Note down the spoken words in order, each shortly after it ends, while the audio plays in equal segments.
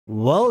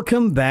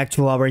Welcome back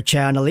to our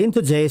channel. In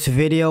today's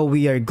video,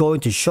 we are going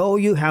to show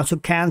you how to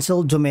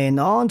cancel domain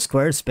on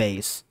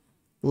Squarespace.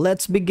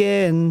 Let's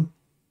begin.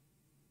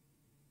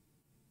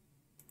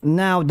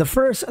 Now, the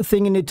first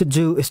thing you need to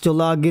do is to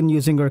log in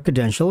using your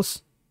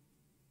credentials.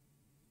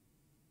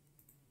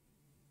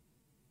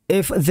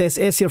 If this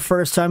is your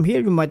first time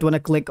here, you might want to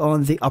click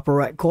on the upper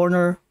right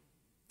corner,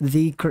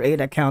 the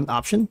create account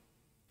option.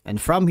 And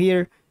from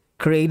here,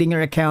 creating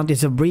your account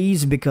is a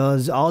breeze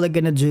because all you're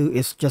gonna do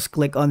is just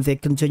click on the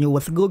continue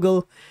with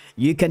Google.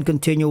 You can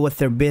continue with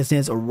their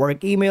business or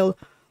work email,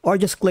 or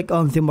just click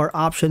on the more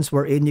options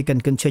wherein you can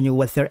continue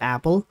with their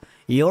Apple,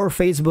 your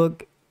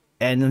Facebook,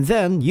 and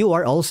then you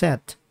are all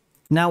set.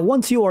 Now,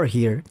 once you are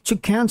here, to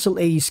cancel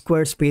a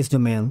Squarespace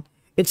domain,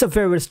 it's a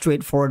very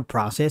straightforward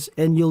process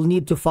and you'll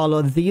need to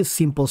follow these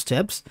simple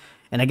steps.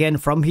 And again,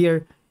 from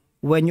here,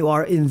 when you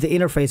are in the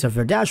interface of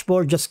your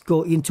dashboard, just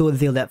go into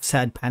the left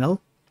side panel.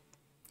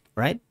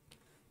 Right,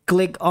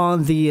 click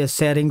on the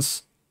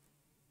settings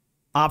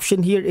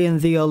option here in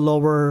the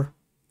lower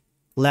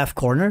left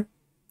corner.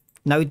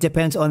 Now it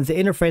depends on the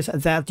interface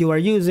that you are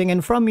using,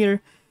 and from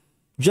here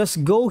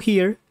just go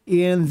here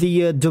in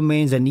the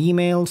domains and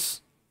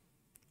emails.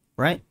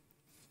 Right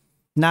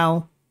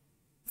now,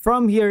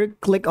 from here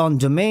click on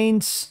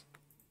domains.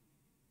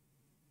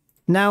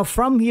 Now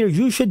from here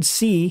you should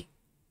see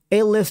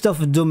a list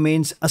of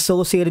domains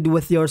associated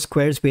with your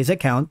Squarespace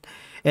account.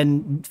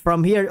 And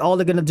from here, all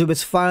you're going to do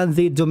is find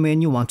the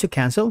domain you want to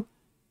cancel.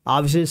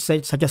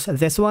 Obviously, such as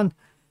this one.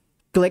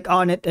 Click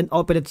on it and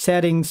open its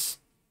settings.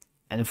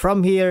 And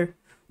from here,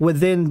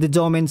 within the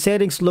domain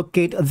settings,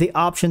 locate the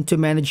option to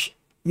manage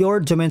your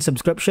domain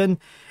subscription.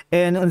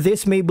 And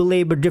this may be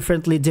labeled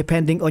differently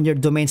depending on your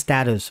domain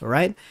status,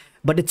 right?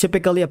 But it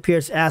typically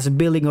appears as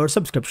billing or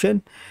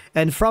subscription.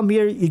 And from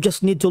here, you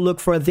just need to look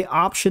for the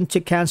option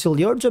to cancel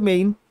your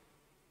domain.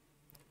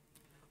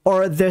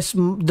 Or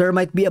there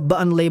might be a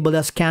button labeled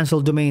as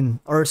cancel domain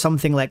or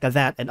something like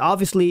that. And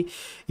obviously,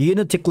 you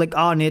need to click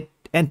on it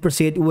and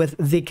proceed with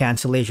the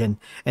cancellation.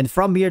 And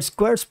from here,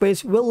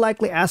 Squarespace will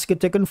likely ask you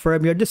to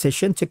confirm your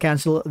decision to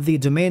cancel the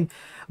domain.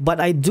 But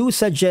I do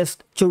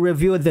suggest to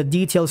review the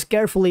details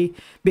carefully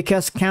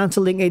because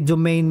canceling a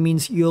domain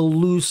means you'll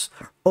lose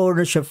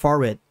ownership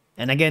for it.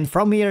 And again,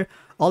 from here,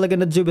 all you're going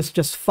to do is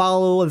just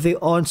follow the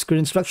on-screen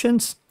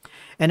instructions.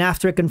 And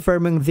after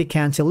confirming the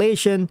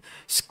cancellation,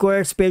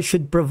 Squarespace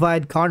should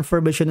provide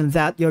confirmation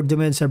that your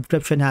domain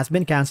subscription has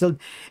been canceled,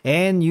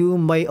 and you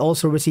may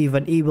also receive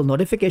an email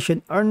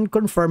notification on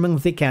confirming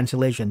the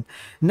cancellation.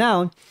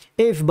 Now,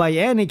 if by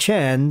any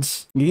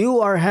chance you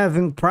are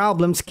having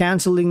problems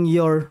canceling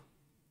your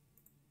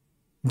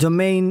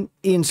domain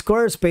in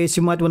Squarespace,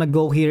 you might want to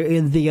go here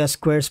in the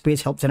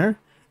Squarespace Help Center,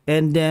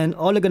 and then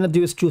all you're going to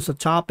do is choose a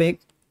topic,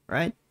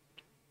 right?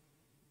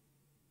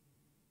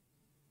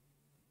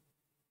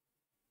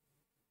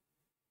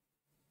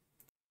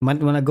 Might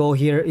want to go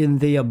here in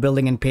the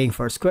billing and paying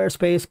for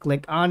Squarespace,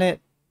 click on it,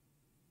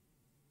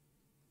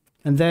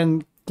 and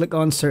then click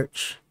on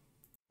search.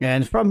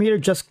 And from here,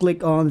 just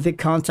click on the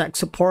contact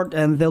support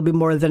and they'll be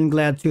more than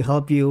glad to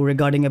help you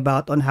regarding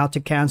on how to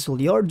cancel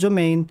your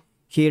domain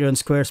here on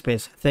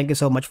Squarespace. Thank you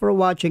so much for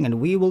watching, and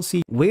we will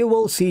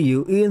see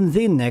you in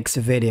the next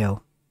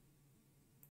video.